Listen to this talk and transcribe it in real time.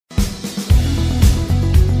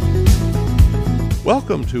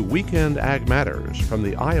Welcome to Weekend Ag Matters from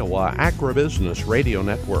the Iowa Agribusiness Radio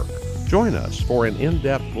Network. Join us for an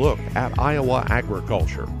in-depth look at Iowa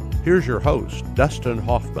agriculture. Here's your host, Dustin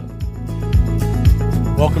Hoffman.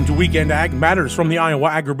 Welcome to Weekend Ag Matters from the Iowa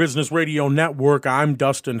Agribusiness Radio Network. I'm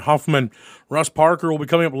Dustin Huffman. Russ Parker will be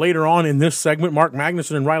coming up later on in this segment. Mark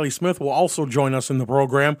Magnuson and Riley Smith will also join us in the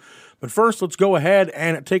program. But first, let's go ahead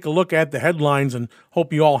and take a look at the headlines and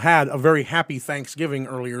hope you all had a very happy Thanksgiving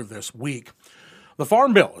earlier this week. The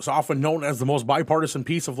Farm Bill is often known as the most bipartisan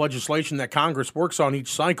piece of legislation that Congress works on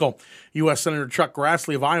each cycle. U.S. Senator Chuck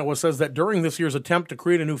Grassley of Iowa says that during this year's attempt to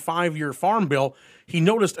create a new 5-year farm bill, he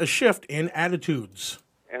noticed a shift in attitudes.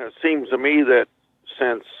 And it seems to me that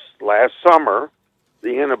since last summer,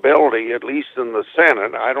 the inability, at least in the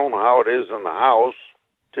Senate, I don't know how it is in the House,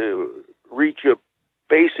 to reach a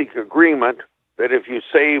basic agreement that if you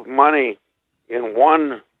save money in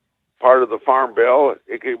one part of the Farm Bill,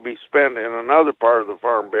 it could be spent in another part of the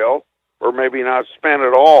Farm Bill, or maybe not spent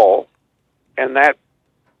at all. And that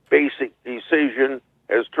basic decision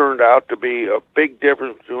has turned out to be a big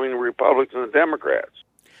difference between the Republicans and the Democrats.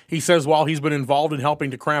 He says while he's been involved in helping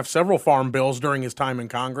to craft several farm bills during his time in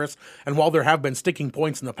Congress, and while there have been sticking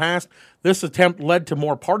points in the past, this attempt led to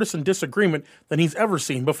more partisan disagreement than he's ever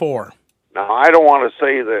seen before. Now, I don't want to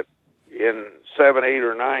say that in 7, 8,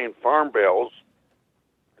 or 9 farm bills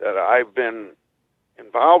that I've been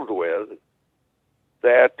involved with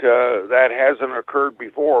that that hasn't occurred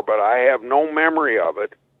before, but I have no memory of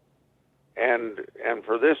it. And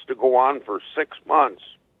for this to go on for 6 months,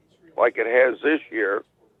 like it has this year,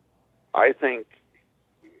 I think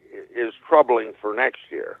is troubling for next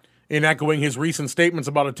year. In echoing his recent statements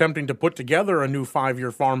about attempting to put together a new 5-year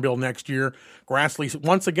farm bill next year, Grassley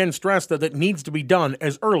once again stressed that it needs to be done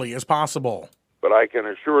as early as possible. But I can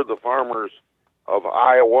assure the farmers of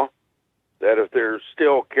Iowa that if they're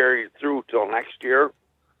still carried through till next year,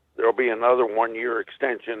 there'll be another 1-year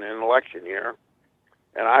extension in election year.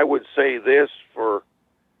 And I would say this for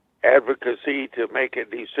advocacy to make a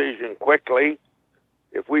decision quickly.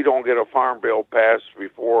 If we don't get a farm bill passed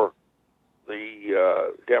before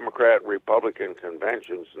the Democrat and Republican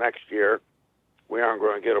conventions next year, we aren't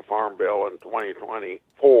going to get a farm bill in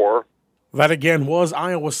 2024. That again was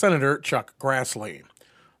Iowa Senator Chuck Grassley.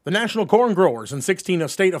 The National Corn Growers and 16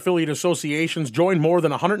 state affiliate associations joined more than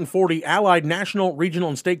 140 allied national, regional,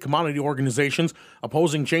 and state commodity organizations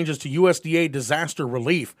opposing changes to USDA disaster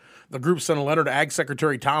relief. The group sent a letter to Ag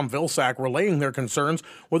Secretary Tom Vilsack relaying their concerns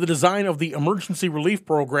with the design of the Emergency Relief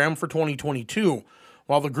Program for 2022.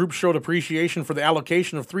 While the group showed appreciation for the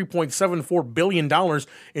allocation of $3.74 billion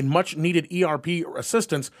in much-needed ERP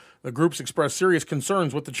assistance, the groups expressed serious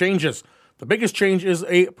concerns with the changes. The biggest change is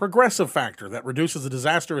a progressive factor that reduces the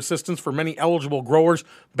disaster assistance for many eligible growers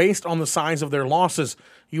based on the size of their losses.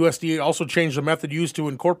 USDA also changed the method used to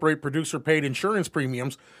incorporate producer-paid insurance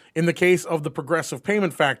premiums. In the case of the progressive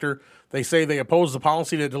payment factor, they say they oppose the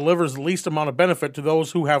policy that delivers the least amount of benefit to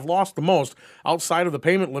those who have lost the most outside of the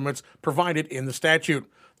payment limits provided in the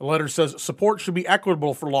statute. The letter says support should be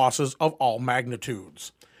equitable for losses of all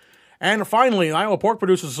magnitudes. And finally, the Iowa Pork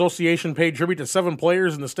Producers Association paid tribute to 7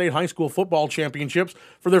 players in the state high school football championships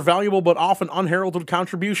for their valuable but often unheralded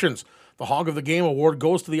contributions. The Hog of the Game award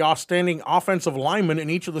goes to the outstanding offensive lineman in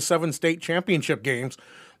each of the 7 state championship games.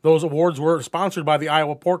 Those awards were sponsored by the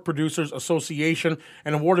Iowa Pork Producers Association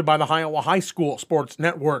and awarded by the Iowa High School Sports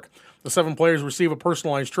Network. The 7 players receive a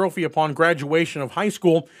personalized trophy upon graduation of high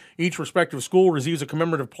school. Each respective school receives a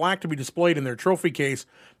commemorative plaque to be displayed in their trophy case.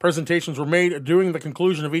 Presentations were made during the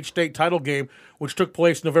conclusion of each state title game, which took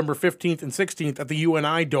place November 15th and 16th at the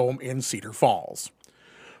UNI Dome in Cedar Falls.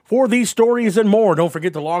 For these stories and more, don't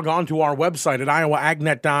forget to log on to our website at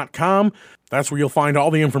iowaagnet.com. That's where you'll find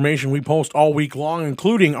all the information we post all week long,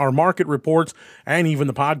 including our market reports and even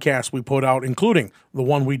the podcasts we put out, including the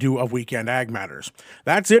one we do of Weekend Ag Matters.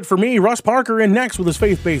 That's it for me, Russ Parker, and next with his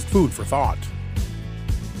faith-based food for thought.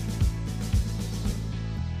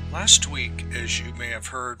 Last week, as you may have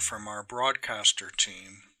heard from our broadcaster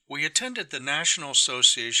team, we attended the National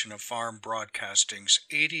Association of Farm Broadcasting's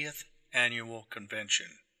 80th annual convention.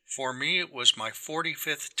 For me, it was my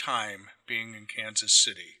 45th time being in Kansas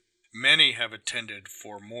City. Many have attended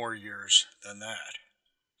for more years than that.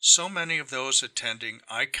 So many of those attending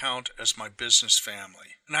I count as my business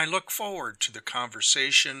family, and I look forward to the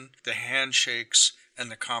conversation, the handshakes,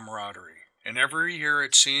 and the camaraderie. And every year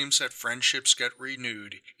it seems that friendships get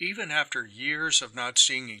renewed, even after years of not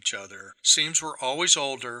seeing each other. Seems we're always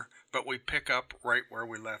older, but we pick up right where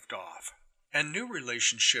we left off. And new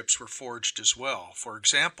relationships were forged as well. For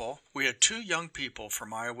example, we had 2 young people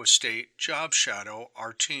from Iowa State job shadow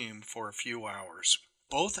our team for a few hours.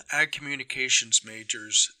 Both ag communications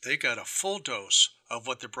majors, they got a full dose of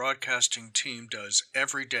what the broadcasting team does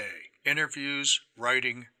every day. Interviews,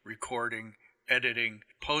 writing, recording, editing,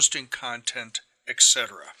 posting content,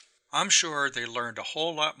 etc. I'm sure they learned a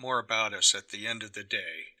whole lot more about us at the end of the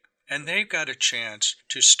day. And they've got a chance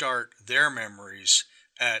to start their memories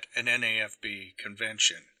at an NAFB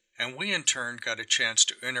convention. And we in turn got a chance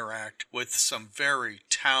to interact with some very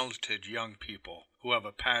talented young people who have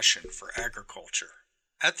a passion for agriculture.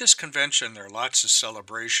 At this convention, there are lots of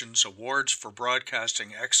celebrations, awards for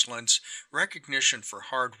broadcasting excellence, recognition for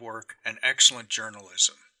hard work, and excellent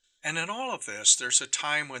journalism. And in all of this, there's a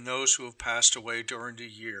time when those who have passed away during the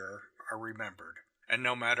year are remembered. And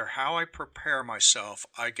no matter how I prepare myself,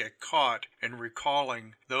 I get caught in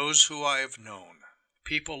recalling those who I have known.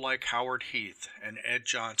 People like Howard Heath and Ed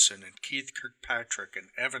Johnson and Keith Kirkpatrick and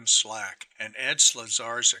Evan Slack and Ed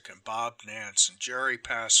Slazarczyk and Bob Nance and Jerry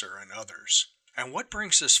Passer and others. And what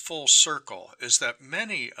brings this full circle is that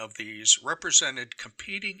many of these represented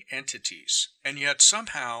competing entities, and yet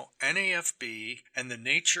somehow NAFB and the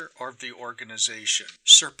nature of the organization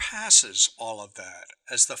surpasses all of that,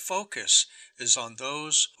 as the focus is on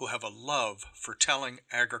those who have a love for telling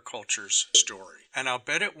agriculture's story. And I'll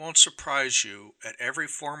bet it won't surprise you, at every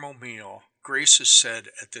formal meal, grace is said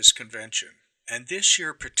at this convention. And this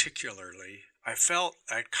year particularly, I felt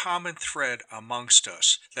a common thread amongst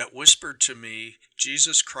us that whispered to me,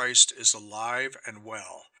 Jesus Christ is alive and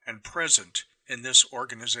well and present in this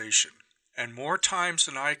organization. And more times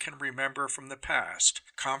than I can remember from the past,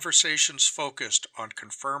 conversations focused on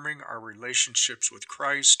confirming our relationships with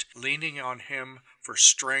Christ, leaning on Him for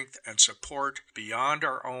strength and support beyond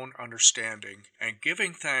our own understanding, and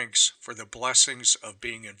giving thanks for the blessings of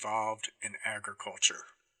being involved in agriculture.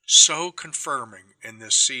 So confirming in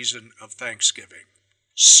this season of Thanksgiving.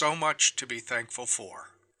 So much to be thankful for.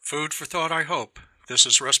 Food for thought, I hope. This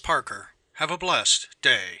is Russ Parker. Have a blessed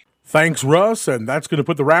day. Thanks, Russ, and that's going to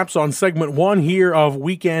put the wraps on segment 1 here of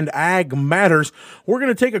Weekend Ag Matters. We're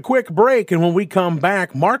going to take a quick break, and when we come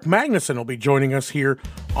back, Mark Magnuson will be joining us here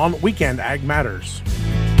on Weekend Ag Matters.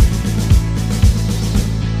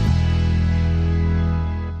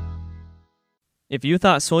 If you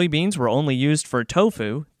thought soybeans were only used for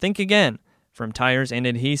tofu, think again. From tires and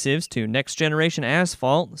adhesives to next-generation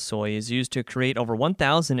asphalt, soy is used to create over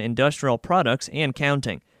 1,000 industrial products and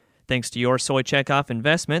counting. Thanks to your Soy Checkoff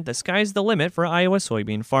investment, the sky's the limit for Iowa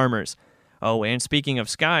soybean farmers. Oh, and speaking of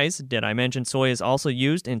skies, did I mention soy is also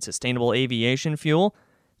used in sustainable aviation fuel?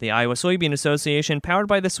 The Iowa Soybean Association, powered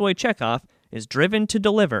by the Soy Checkoff, is driven to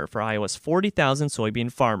deliver for Iowa's 40,000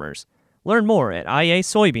 soybean farmers. Learn more at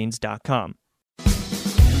iasoybeans.com.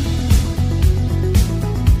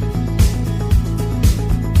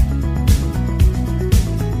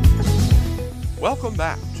 Welcome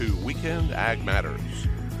back to Weekend Ag Matters.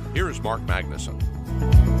 Here is Mark Magnuson.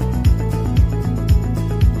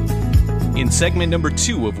 In segment number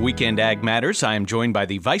 2 of Weekend Ag Matters, I am joined by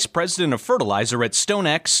the Vice President of Fertilizer at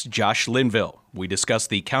StoneX, Josh Linville. We discuss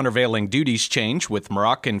the countervailing duties change with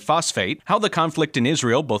Moroccan phosphate, how the conflict in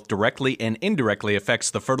Israel both directly and indirectly affects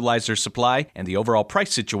the fertilizer supply, and the overall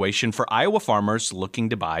price situation for Iowa farmers looking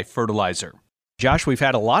to buy fertilizer. Josh, we've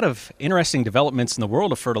had a lot of interesting developments in the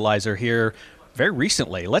world of fertilizer here very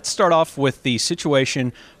recently. Let's start off with the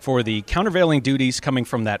situation for the countervailing duties coming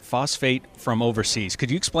from that phosphate from overseas. Could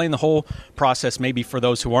you explain the whole process, maybe for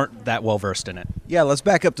those who aren't that well versed in it? Yeah, let's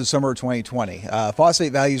back up to summer of 2020.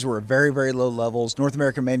 Phosphate values were at very, very low levels. North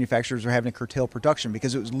American manufacturers were having to curtail production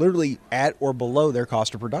because it was literally at or below their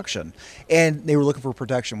cost of production. And they were looking for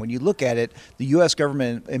protection. When you look at it, the U.S.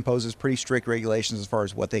 government imposes pretty strict regulations as far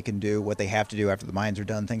as what they can do, what they have to do after the mines are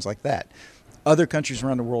done, things like that. Other countries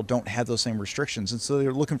around the world don't have those same restrictions, and so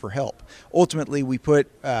they're looking for help. Ultimately, we put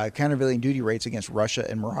countervailing duty rates against Russia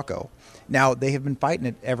and Morocco. Now, they have been fighting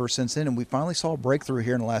it ever since then, and we finally saw a breakthrough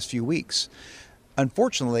here in the last few weeks.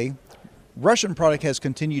 Unfortunately, Russian product has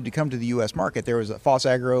continued to come to the U.S. market. There was a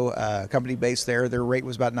Fosagro company based there. Their rate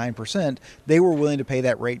was about 9%. They were willing to pay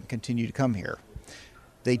that rate and continue to come here.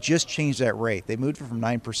 They just changed that rate. They moved from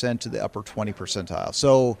 9% to the upper 20 percentile.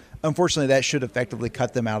 So unfortunately, that should effectively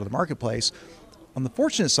cut them out of the marketplace. On the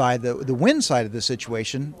fortunate side, the win side of this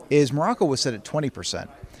situation is Morocco was set at 20%.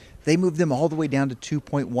 They moved them all the way down to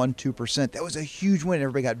 2.12%. That was a huge win.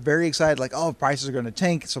 Everybody got very excited, like, oh, prices are going to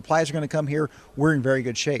tank, supplies are going to come here. We're in very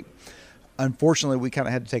good shape. Unfortunately, we kind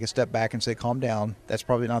of had to take a step back and say, calm down. That's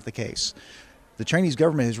probably not the case. The Chinese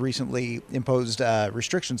government has recently imposed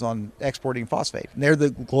restrictions on exporting phosphate. And they're the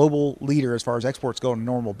global leader as far as exports go on a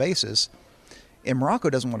normal basis. And Morocco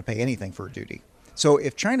doesn't want to pay anything for a duty. So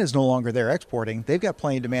if China is no longer there exporting, they've got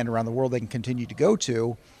plenty of demand around the world they can continue to go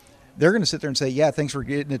to. they're going to sit there and say, yeah, thanks for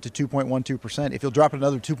getting it to 2.12%. If you'll drop it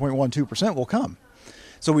another 2.12%, we'll come.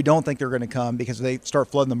 So we don't think they're going to come because they start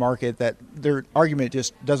flooding the market, that their argument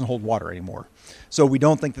just doesn't hold water anymore. So we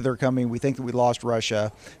don't think that they're coming. We think that we lost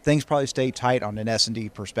Russia. Things probably stay tight on an S&D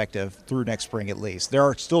perspective through next spring at least. There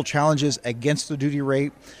are still challenges against the duty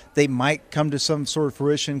rate. They might come to some sort of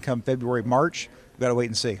fruition come February, March. We've got to wait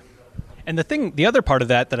and see. And the other part of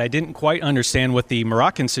that I didn't quite understand with the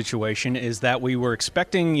Moroccan situation is that we were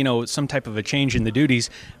expecting, some type of a change in the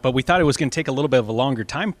duties, but we thought it was going to take a little bit of a longer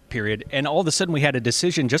time period. And all of a sudden we had a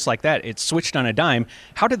decision just like that. It switched on a dime.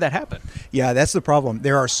 How did that happen? Yeah, that's the problem.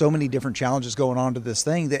 There are so many different challenges going on to this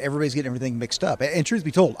thing that everybo's getting everything mixed up. And truth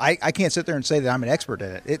be told, I can't sit there and say that I'm an expert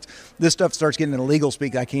in it. This stuff starts getting into legal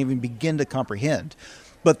speak I can't even begin to comprehend.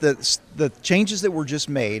 But the changes that were just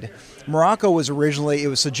made, Morocco was originally, it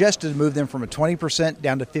was suggested to move them from a 20%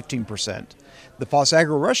 down to 15%. The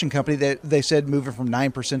Fosagro Russian company, they said moving from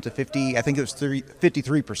 9% to 50, I think it was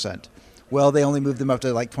 53%. Well, they only moved them up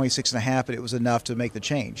to like 26.5, but it was enough to make the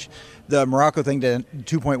change. The Morocco thing to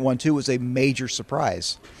 2.12 was a major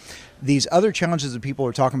surprise. These other challenges that people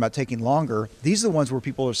are talking about taking longer, these are the ones where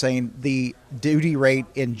people are saying the duty rate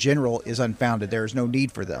in general is unfounded. There is no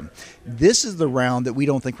need for them. This is the round that we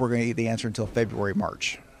don't think we're going to get the answer until February,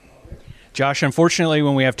 March. Josh, unfortunately,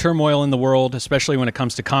 when we have turmoil in the world, especially when it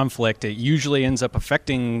comes to conflict, it usually ends up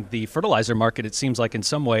affecting the fertilizer market, it seems like, in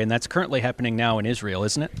some way, and that's currently happening now in Israel,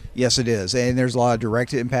 isn't it? Yes, it is. And there's a lot of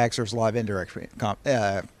direct impacts. There's a lot of indirect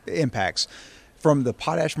impacts. From the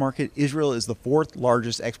potash market, Israel is the fourth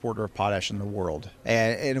largest exporter of potash in the world.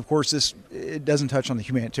 And of course, it doesn't touch on the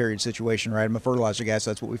humanitarian situation, right? I'm a fertilizer guy, so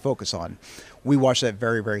that's what we focus on. We watch that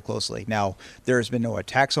very, very closely. Now, there has been no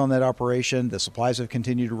attacks on that operation. The supplies have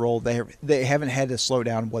continued to roll. They haven't had to slow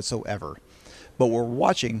down whatsoever. But what we're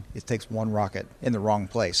watching, it takes one rocket in the wrong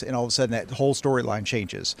place, and all of a sudden that whole storyline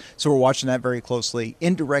changes. So we're watching that very closely.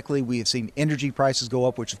 Indirectly, we have seen energy prices go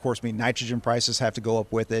up, which of course means nitrogen prices have to go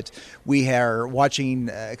up with it. We are watching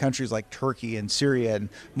countries like Turkey and Syria and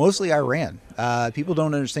mostly Iran. People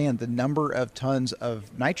don't understand the number of tons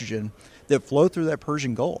of nitrogen that flow through that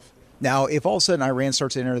Persian Gulf. Now, if all of a sudden Iran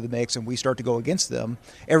starts to enter the mix and we start to go against them,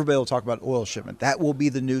 everybody will talk about oil shipment. That will be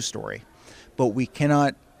the news story. But we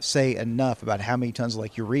cannot say enough about how many tons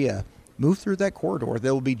like urea move through that corridor. They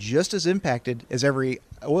will be just as impacted as every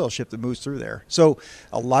oil ship that moves through there. So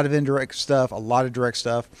a lot of indirect stuff, a lot of direct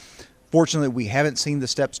stuff. Fortunately, we haven't seen the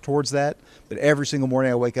steps towards that, but every single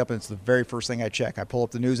morning I wake up and it's the very first thing I check. I pull up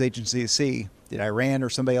the news agency to see, did Iran or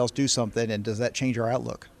somebody else do something, and does that change our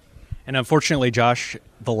outlook? And unfortunately, Josh,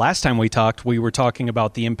 the last time we talked, we were talking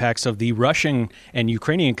about the impacts of the Russian and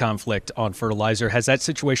Ukrainian conflict on fertilizer. Has that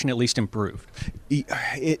situation at least improved?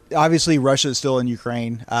 Obviously, Russia is still in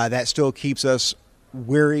Ukraine. That still keeps us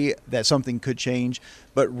weary that something could change,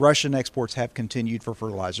 but Russian exports have continued for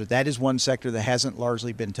fertilizer. That is one sector that hasn't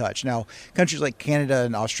largely been touched. Now, countries like Canada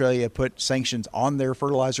and Australia put sanctions on their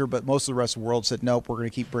fertilizer, but most of the rest of the world said, nope, we're going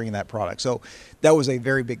to keep bringing that product. So that was a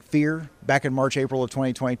very big fear back in March, April of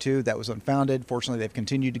 2022. That was unfounded. Fortunately, they've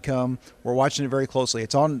continued to come. We're watching it very closely.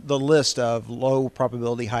 It's on the list of low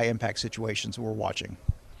probability, high impact situations we're watching.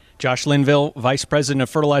 Josh Linville, Vice President of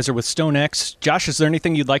Fertilizer with StoneX. Josh, is there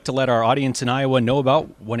anything you'd like to let our audience in Iowa know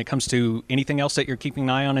about when it comes to anything else that you're keeping an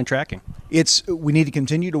eye on and tracking? We need to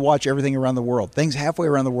continue to watch everything around the world. Things halfway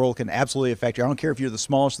around the world can absolutely affect you. I don't care if you're the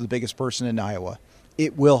smallest or the biggest person in Iowa.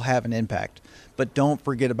 It will have an impact. But don't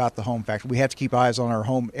forget about the home factor. We have to keep eyes on our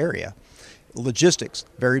home area. Logistics,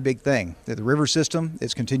 very big thing. The river system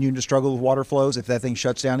is continuing to struggle with water flows. If that thing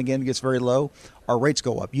shuts down again, gets very low, our rates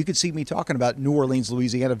go up. You could see me talking about New Orleans,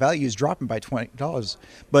 Louisiana values dropping by $20,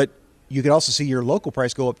 but you could also see your local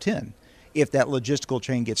price go up 10 if that logistical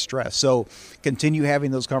chain gets stressed. So continue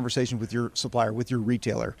having those conversations with your supplier, with your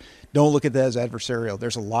retailer. Don't look at that as adversarial.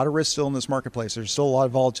 There's a lot of risk still in this marketplace. There's still a lot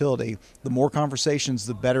of volatility. The more conversations,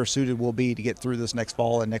 the better suited we'll be to get through this next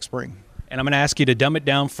fall and next spring. And I'm going to ask you to dumb it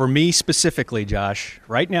down for me specifically, Josh.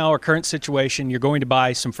 Right now, our current situation, you're going to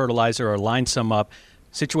buy some fertilizer or line some up.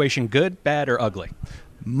 Situation good, bad, or ugly?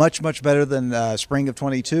 Much, much better than spring of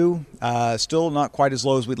 22. Still not quite as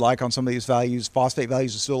low as we'd like on some of these values. Phosphate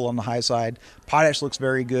values are still on the high side. Potash looks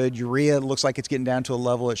very good. Urea looks like it's getting down to a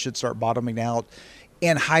level it should start bottoming out.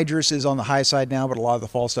 Anhydrous is on the high side now, but a lot of the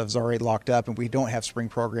fall stuff is already locked up, and we don't have spring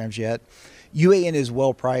programs yet. UAN is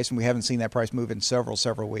well priced, and we haven't seen that price move in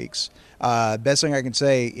several weeks. Best thing I can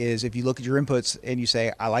say is if you look at your inputs and you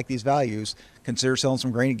say, I like these values, consider selling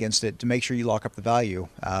some grain against it to make sure you lock up the value.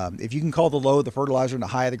 If you can call the low of the fertilizer and the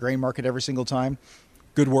high of the grain market every single time,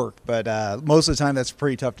 good work. But most of the time, that's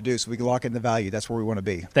pretty tough to do. So we can lock in the value. That's where we want to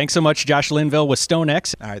be. Thanks so much, Josh Linville with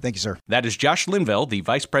StoneX. All right. Thank you, sir. That is Josh Linville, the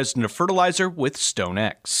Vice President of Fertilizer with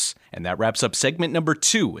StoneX. And that wraps up segment number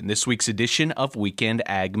 2 in this week's edition of Weekend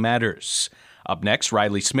Ag Matters. Up next,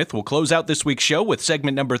 Riley Smith will close out this week's show with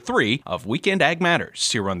segment number 3 of Weekend Ag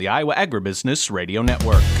Matters here on the Iowa Agribusiness Radio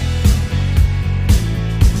Network.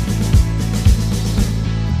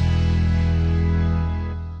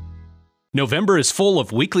 November is full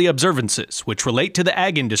of weekly observances which relate to the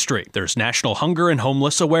ag industry. There's National Hunger and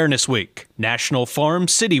Homeless Awareness Week, National Farm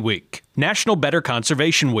City Week, National Better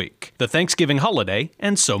Conservation Week, the Thanksgiving holiday,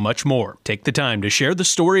 and so much more. Take the time to share the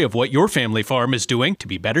story of what your family farm is doing to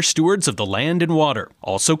be better stewards of the land and water.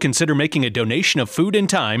 Also consider making a donation of food and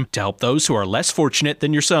time to help those who are less fortunate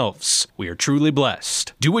than yourselves. We are truly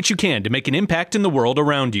blessed. Do what you can to make an impact in the world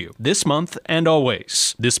around you, this month and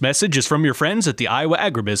always. This message is from your friends at the Iowa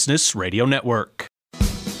Agribusiness Radio Network.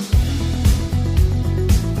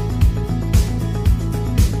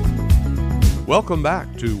 Welcome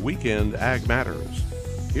back to Weekend Ag Matters.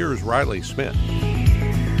 Here's Riley Smith.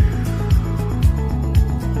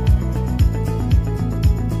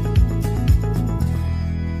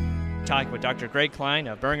 Talking with Dr. Greg Klein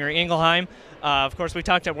of Boehringer Ingelheim. Of course, we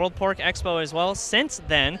talked at World Pork Expo as well. Since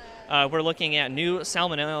then, we're looking at new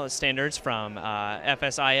salmonella standards from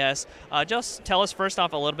FSIS. Just tell us first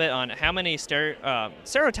off a little bit on how many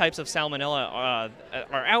serotypes of salmonella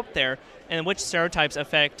are out there and which serotypes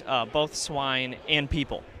affect both swine and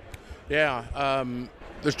people. Yeah,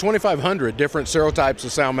 there's 2,500 different serotypes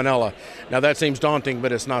of salmonella. Now that seems daunting,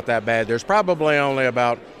 but it's not that bad. There's probably only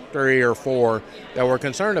about 3 or 4 that we're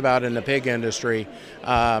concerned about in the pig industry.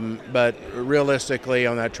 But realistically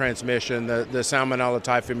on that transmission, the Salmonella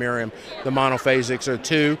typhimurium, the monophasics are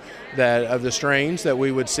 2 of the strains that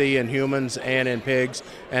we would see in humans and in pigs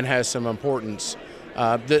and has some importance.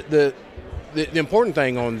 The important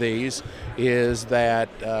thing on these is that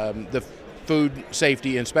the Food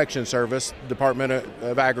Safety Inspection Service, Department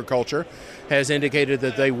of Agriculture, has indicated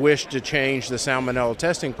that they wish to change the salmonella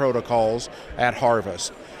testing protocols at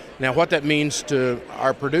harvest. Now, what that means to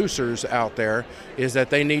our producers out there is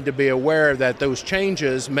that they need to be aware that those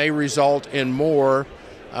changes may result in more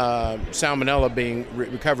salmonella being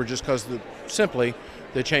recovered just because simply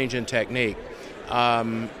the change in technique.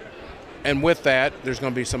 And with that, there's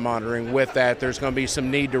going to be some monitoring. With that, there's going to be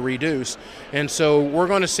some need to reduce. And so we're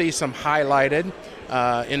going to see some highlighted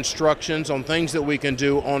instructions on things that we can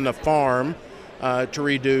do on the farm to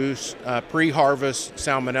reduce pre-harvest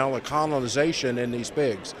salmonella colonization in these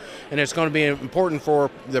pigs. And it's going to be important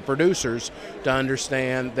for the producers to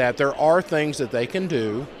understand that there are things that they can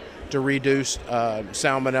do to reduce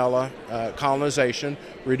salmonella colonization,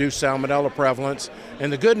 reduce salmonella prevalence.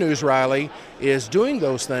 And the good news, Riley, is doing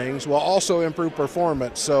those things will also improve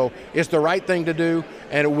performance. So it's the right thing to do,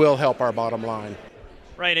 and it will help our bottom line.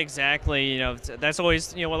 Right, exactly. That's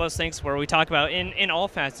always, one of those things where we talk about in all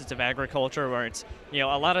facets of agriculture where it's, a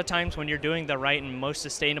lot of times when you're doing the right and most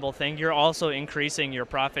sustainable thing, you're also increasing your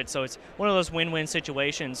profit. So it's one of those win-win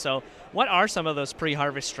situations. So what are some of those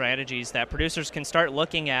pre-harvest strategies that producers can start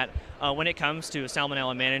looking at when it comes to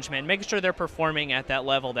salmonella management, making sure they're performing at that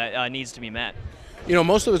level that needs to be met?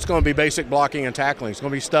 Most of it's going to be basic blocking and tackling. It's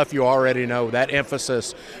going to be stuff you already know, that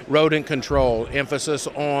emphasis, rodent control, emphasis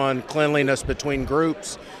on cleanliness between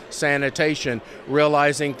groups, sanitation,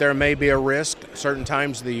 realizing there may be a risk certain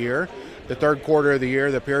times of the year. The third quarter of the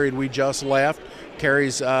year, the period we just left,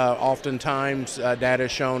 carries oftentimes data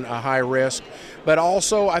has shown a high risk. But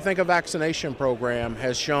also, I think a vaccination program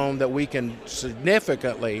has shown that we can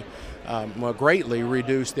significantly greatly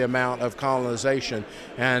reduce the amount of colonization.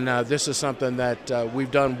 And this is something that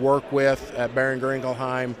we've done work with at Boehringer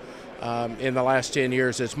Ingelheim in the last 10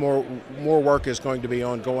 years. It's more work is going to be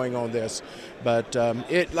ongoing on this. But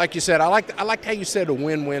like you said, I like how you said a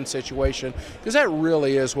win-win situation, because that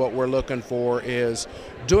really is what we're looking for, is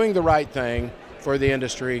doing the right thing for the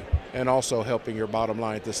industry and also helping your bottom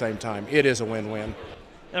line at the same time. It is a win-win.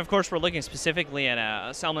 And of course, we're looking specifically at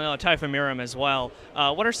Salmonella typhimurium as well.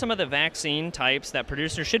 What are some of the vaccine types that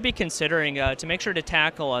producers should be considering to make sure to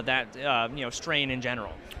tackle that strain in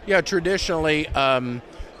general? Yeah, traditionally, the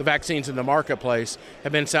vaccines in the marketplace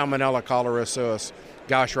have been Salmonella cholerae suis.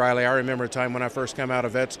 Gosh, Riley, I remember a time when I first came out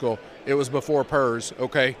of vet school. It was before PRRS,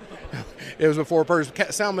 okay? It was before PRRS.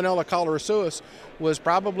 Salmonella cholerae suis was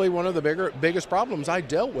probably one of the biggest problems I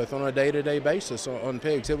dealt with on a day-to-day basis on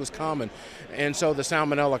pigs. It was common. And so the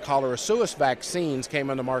Salmonella cholerae suis vaccines came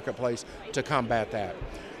on the marketplace to combat that.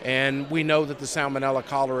 And we know that the Salmonella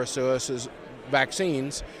cholerae suis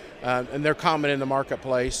vaccines and they're common in the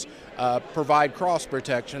marketplace, provide cross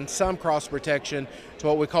protection, some cross protection to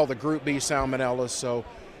what we call the Group B salmonellas. So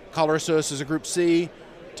Choleraesus is a Group C,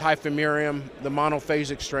 Typhimurium, the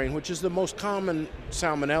monophasic strain, which is the most common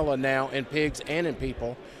salmonella now in pigs and in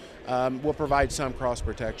people, will provide some cross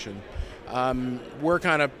protection. We're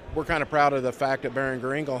kind of proud of the fact at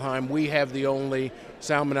Boehringer Ingelheim we have the only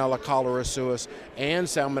Salmonella choleraesus and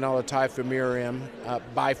Salmonella typhimurium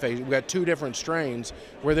biphasic. We've got two different strains.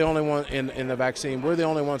 We're the only one in the vaccine. We're the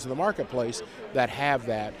only ones in the marketplace that have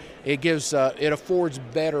that. It gives it affords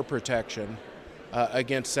better protection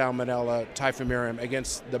against Salmonella typhimurium,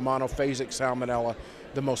 against the monophasic Salmonella,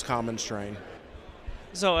 the most common strain.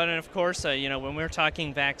 So, and of course, when we're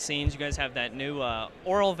talking vaccines, you guys have that new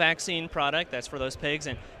oral vaccine product that's for those pigs.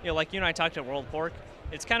 And, like you and I talked at World Pork,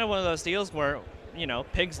 it's kind of one of those deals where,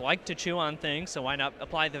 pigs like to chew on things, so why not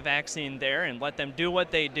apply the vaccine there and let them do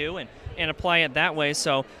what they do and apply it that way.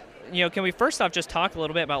 So, can we first off just talk a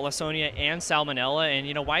little bit about Lawsonia and Salmonella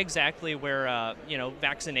and, why exactly we're,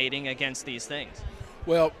 vaccinating against these things?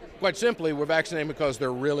 Well, quite simply, we're vaccinating because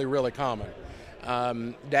they're really, really common.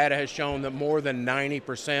 Data has shown that more than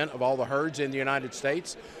 90% of all the herds in the United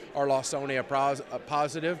States are Lawsonia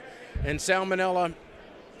positive, and Salmonella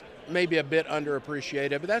may be a bit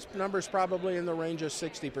underappreciated, but that number is probably in the range of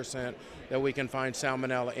 60% that we can find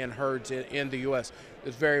Salmonella in herds in the U.S.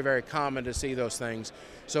 It's very, very common to see those things.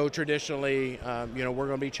 So traditionally, we're going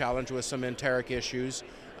to be challenged with some enteric issues.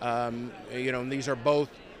 And these are both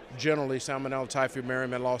generally Salmonella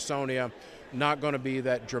typhimurium and Lawsonia. Not going to be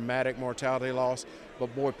that dramatic mortality loss,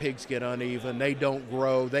 but boy, pigs get uneven. They don't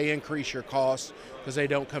grow. They increase your costs because they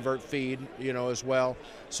don't convert feed, as well.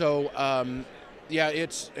 So,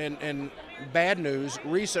 it's and bad news.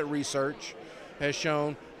 Recent research has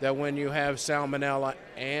shown that when you have Salmonella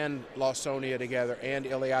and Lawsonia together and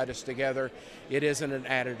ileitis together, it isn't an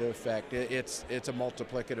additive effect. It's a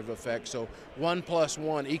multiplicative effect. So 1 +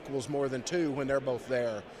 1 equals more than 2 when they're both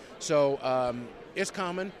there. So it's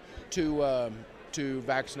common to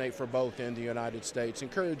vaccinate for both in the United States.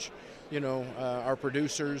 Encourage, our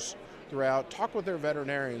producers throughout, talk with their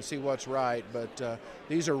veterinarians, see what's right, but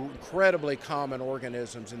these are incredibly common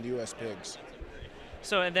organisms in the U.S. pigs.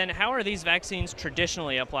 So, and then how are these vaccines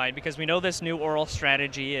traditionally applied? Because we know this new oral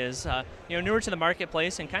strategy is, newer to the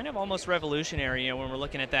marketplace and kind of almost revolutionary, when we're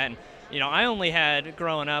looking at that. And, I only had,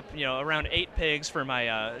 growing up, around 8 pigs for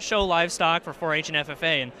my show livestock for 4-H and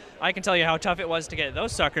FFA, and I can tell you how tough it was to get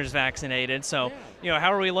those suckers vaccinated. So,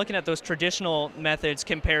 how are we looking at those traditional methods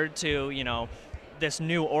compared to, this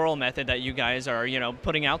new oral method that you guys are,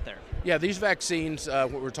 putting out there? Yeah, these vaccines,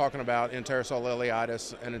 what we're talking about, enterosol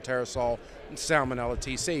ileitis and enterosol Salmonella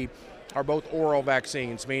TC, are both oral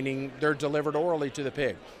vaccines, meaning they're delivered orally to the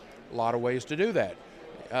pig. A lot of ways to do that.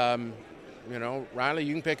 Riley,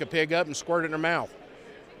 you can pick a pig up and squirt it in her mouth.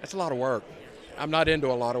 That's a lot of work. I'm not into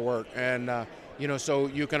a lot of work. And, so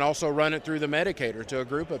you can also run it through the medicator to a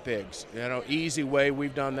group of pigs. Easy way.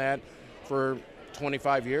 We've done that for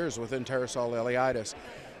 25 years with enterosol ileitis.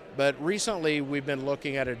 But recently, we've been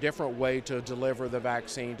looking at a different way to deliver the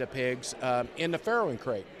vaccine to pigs in the farrowing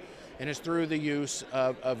crate. And it's through the use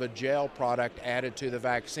of a gel product added to the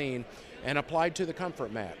vaccine and applied to the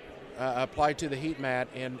comfort mat, applied to the heat mat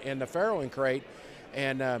in the farrowing crate.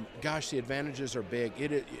 And the advantages are big.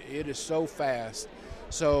 It is so fast.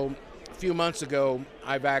 So a few months ago,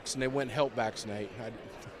 I went and helped vaccinate.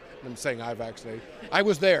 I'm saying I vaccinated. I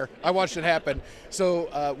was there. I watched it happen.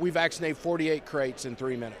 So we vaccinated 48 crates in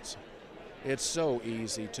 3 minutes. It's so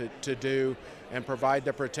easy to do and provide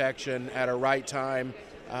the protection at a right time.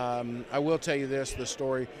 I will tell you this, the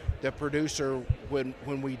story. The producer,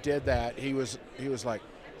 when we did that, he was like,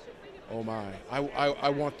 oh my, I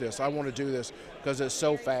want this. I want to do this because it's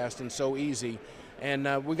so fast and so easy.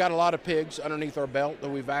 And we got a lot of pigs underneath our belt that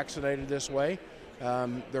we vaccinated this way.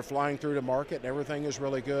 They're flying through the market and everything is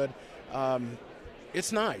really good.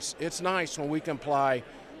 It's nice. It's nice when we can apply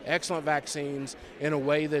excellent vaccines in a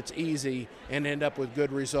way that's easy and end up with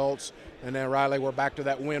good results. And then, Riley, we're back to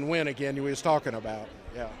that win-win again you was talking about.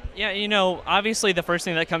 Yeah, obviously the first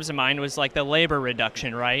thing that comes to mind was like the labor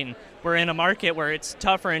reduction, right? And we're in a market where it's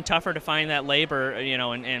tougher and tougher to find that labor,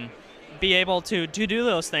 and be able to do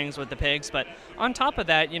those things with the pigs. But on top of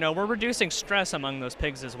that, we're reducing stress among those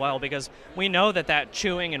pigs as well, because we know that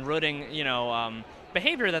chewing and rooting,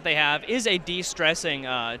 behavior that they have is a de-stressing,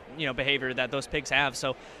 behavior that those pigs have.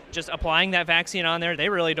 So just applying that vaccine on there, they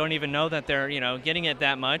really don't even know that they're, getting it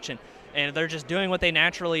that much, and they're just doing what they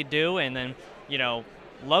naturally do. And then,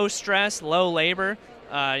 low stress, low labor.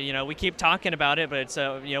 We keep talking about it, but it's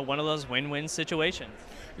one of those win-win situations.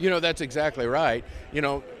 That's exactly right. You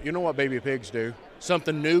know what baby pigs do?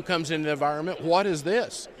 something new comes into the environment. What is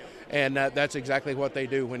this? And that's exactly what they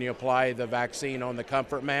do when you apply the vaccine on the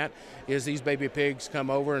comfort mat, is these baby pigs come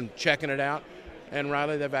over and checking it out, and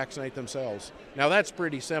Riley, they vaccinate themselves. Now that's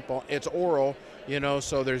pretty simple. It's oral,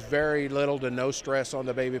 so there's very little to no stress on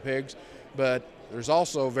the baby pigs, but there's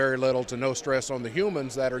also very little to no stress on the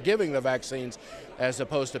humans that are giving the vaccines, as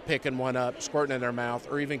opposed to picking one up, squirting in their mouth,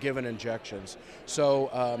 or even giving injections. So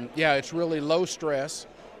it's really low stress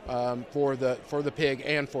for the pig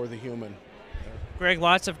and for the human. Greg,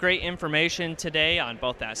 lots of great information today on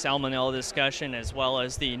both that salmonella discussion as well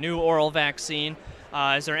as the new oral vaccine.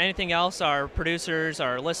 Is there anything else our producers,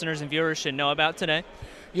 our listeners, and viewers should know about today?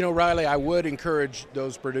 Riley, I would encourage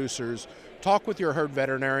those producers, talk with your herd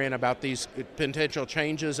veterinarian about these potential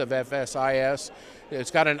changes of FSIS.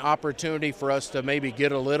 It's got an opportunity for us to maybe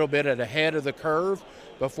get a little bit ahead of the curve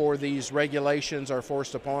before these regulations are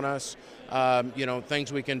forced upon us.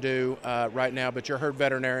 Things we can do right now, but your herd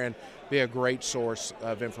veterinarian be a great source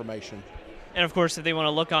of information. And of course, if they want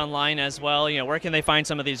to look online as well, where can they find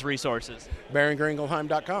some of these resources?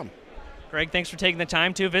 BeringgerIngelheim.com. Greg, thanks for taking the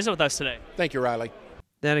time to visit with us today. Thank you, Riley.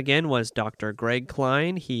 That again was Dr. Greg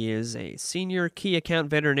Klein. He is a senior key account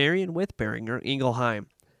veterinarian with Boehringer Ingelheim.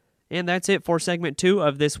 And that's it for segment 2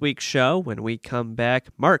 of this week's show. When we come back,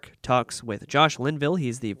 Mark talks with Josh Linville.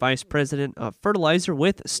 He's the Vice President of Fertilizer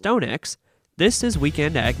with StoneX. This is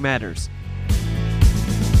Weekend Ag Matters.